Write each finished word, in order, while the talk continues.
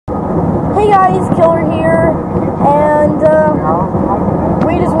guys, Killer here, and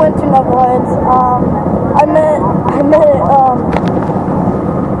we just went to Knuckleheads. I met a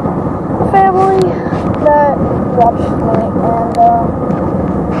family that watched me, and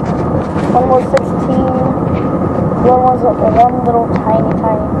one was 16, the other one's one little tiny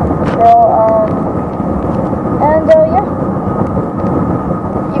girl, and yeah,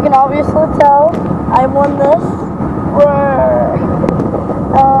 you can obviously tell I won this.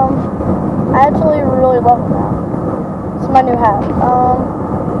 I actually really love it now. It's my new hat.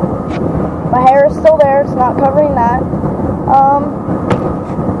 My hair is still there. It's not covering that.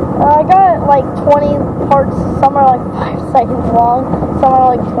 I got like 20 parts. Some are like 5 seconds long. Some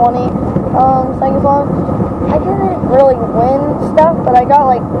are like 20 seconds long. I didn't really win stuff, but I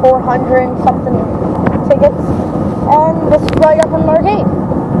got like 400 something tickets. And this is what I got from the arcade.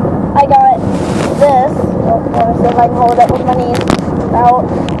 I got this. Let me see if I can hold it up with my knees out.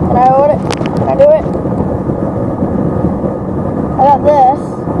 Can I hold it? Can I do it? I got this.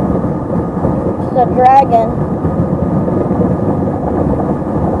 It's a dragon.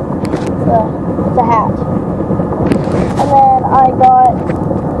 It's a hat. And then I got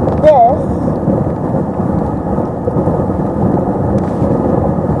this,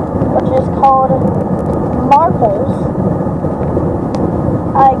 which is called Marbles.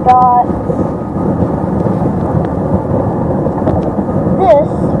 I got this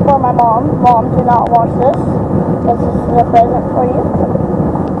for my mom. Mom, do not watch this, because this is a present for you.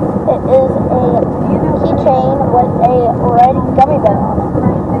 It is a keychain with a red gummy bear on it.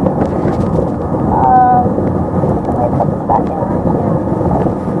 Let me put this back in.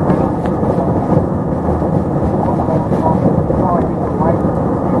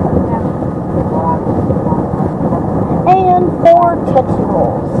 And 4 Tootsie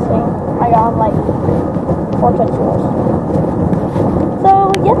Rolls. See, I got like 4 Tootsie Rolls. So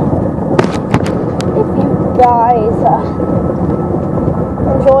yeah, if you guys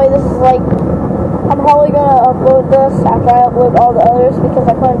enjoy this, is like, I'm probably gonna upload this after I upload all the others because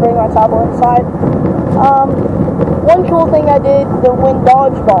I couldn't bring my tablet inside. One cool thing I did to win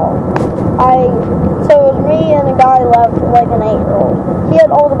dodgeball. So it was me and a guy left, like an 8-year-old. He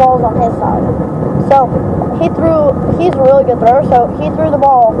had all the balls on his side. So he's a really good thrower, so he threw the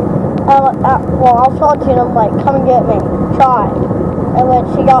ball. Well, I was talking to him, like, come and get me, try. And then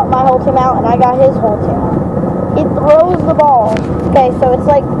she got my whole team out, and I got his whole team out. He throws the ball. Okay, so it's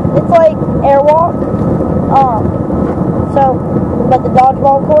like airwalk. But the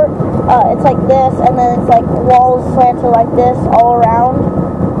dodgeball court, it's like this, and then it's like walls slanted like this all around.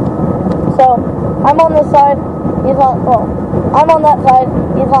 So I'm on this side, I'm on that side,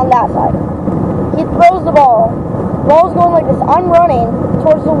 he's on that side. He throws the ball. The ball's going like this. I'm running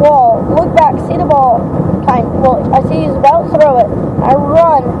towards the wall. Look back, see the ball. I see he's about to throw it. I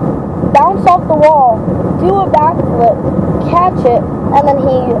run, bounce off the wall, do a backflip, catch it, and then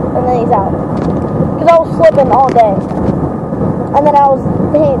he's out. Because I was slipping all day. And then I was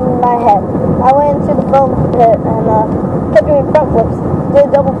hitting my head. I went into the foam pit and kept doing front flips. Did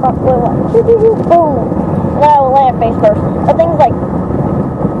a double front flip, boom. And then I would land face first. That thing's like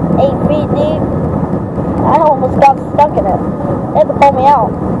 8 feet deep. I almost got stuck in it. They had to pull me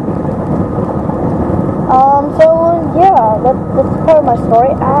out. So yeah, that's part of my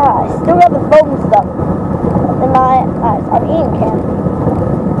story. I still got the foam stuff in my eyes. I'm eating candy.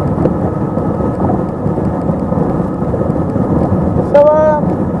 So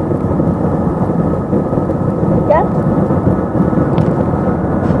yeah.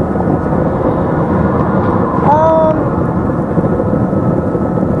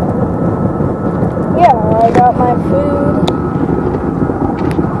 Yeah, I got my food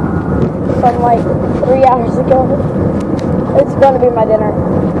from like 3 hours ago. It's gonna be my dinner.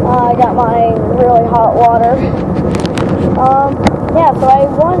 I got my really hot water. Yeah, so I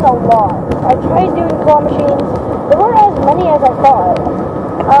won a lot. I tried doing claw machines. There weren't as many as I thought.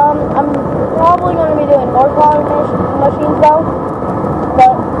 I'm probably gonna be doing more claw machines though.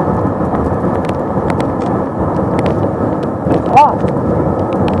 But it's a lot.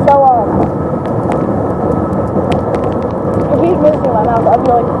 So if he's moving my mouth, I'm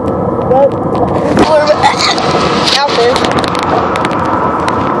like, good. Out there.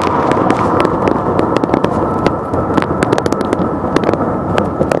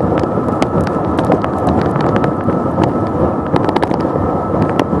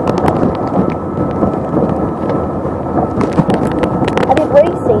 I did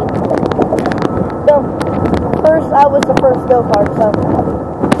racing. So first I was the first go-kart, so,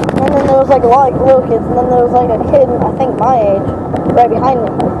 and then there was like a lot of little kids, and then there was like a kid, I think my age, right behind me.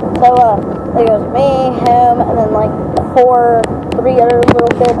 So there goes me, him, and then like 3 other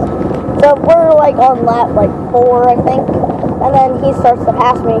little kids. So we're like on lap like 4, I think, and then he starts to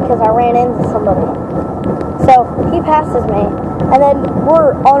pass me because I ran into somebody. So he passes me, and then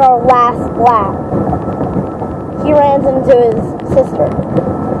we're on our last lap. He runs into his sister,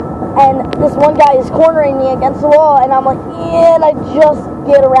 and this one guy is cornering me against the wall, and I'm like, yeah, and I just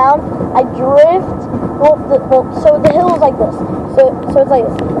get around. I drift. So the hill is like this. So it's like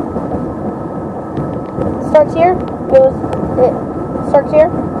this. Starts here, starts here,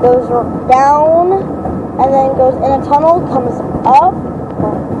 goes down, and then goes in a tunnel, comes up.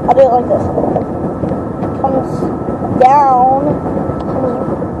 I'll do it like this. Comes down, comes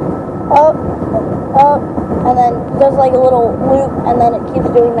up, and then does like a little loop, and then it keeps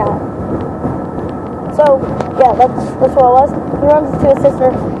doing that. So yeah, that's what it was. He runs into his sister,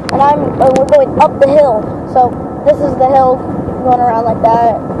 and we're going up the hill. So this is the hill going around like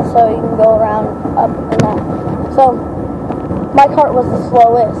that, so you can go around up and that. So my cart was the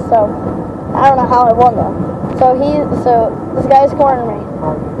slowest, so I don't know how I won though. So this guy's cornering me,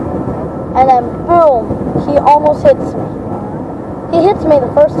 and then boom, he almost hits me. He hits me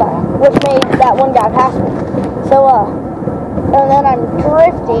the first time, which made that one guy pass me. So and then I'm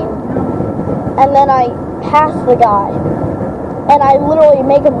drifting, and then I pass the guy, and I literally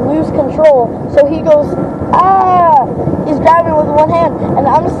make him lose control. So he goes, ah! He's driving with one hand, and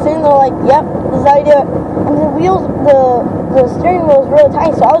I'm just sitting there like, yep, this is how you do it. And the steering wheel is really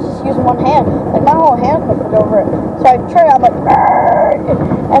tiny, so I was just using one hand. Like, my whole hand could fit over it. So I turned, I'm like, argh!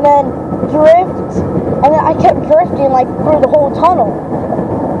 And then drift, and then I kept drifting, like, through the whole tunnel.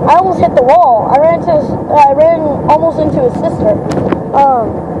 I almost hit the wall. I ran almost into his sister.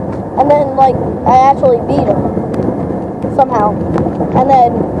 And then, like, I actually beat him. Somehow. And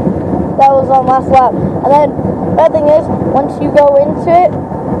then, that was on last lap. And then, bad thing is, once you go into it,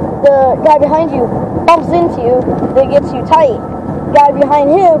 the guy behind you bumps into you, that gets you tight. The guy behind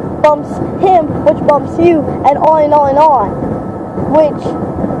him bumps him, which bumps you, and on and on and on. Which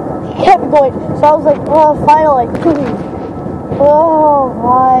kept going. So I was like, oh, finally. Oh,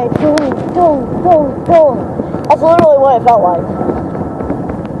 my. Boom. That's literally what it felt like.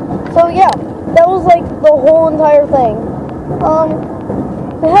 So, yeah. That was like the whole entire thing.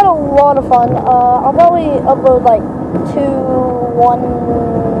 We had a lot of fun. I'll probably upload like 2,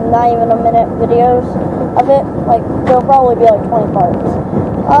 not even a minute videos of it. Like, there'll probably be like 20 parts.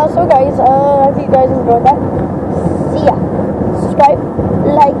 So guys, I hope you guys enjoyed that. See ya. Subscribe,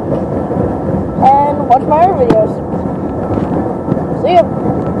 like, and watch my other videos.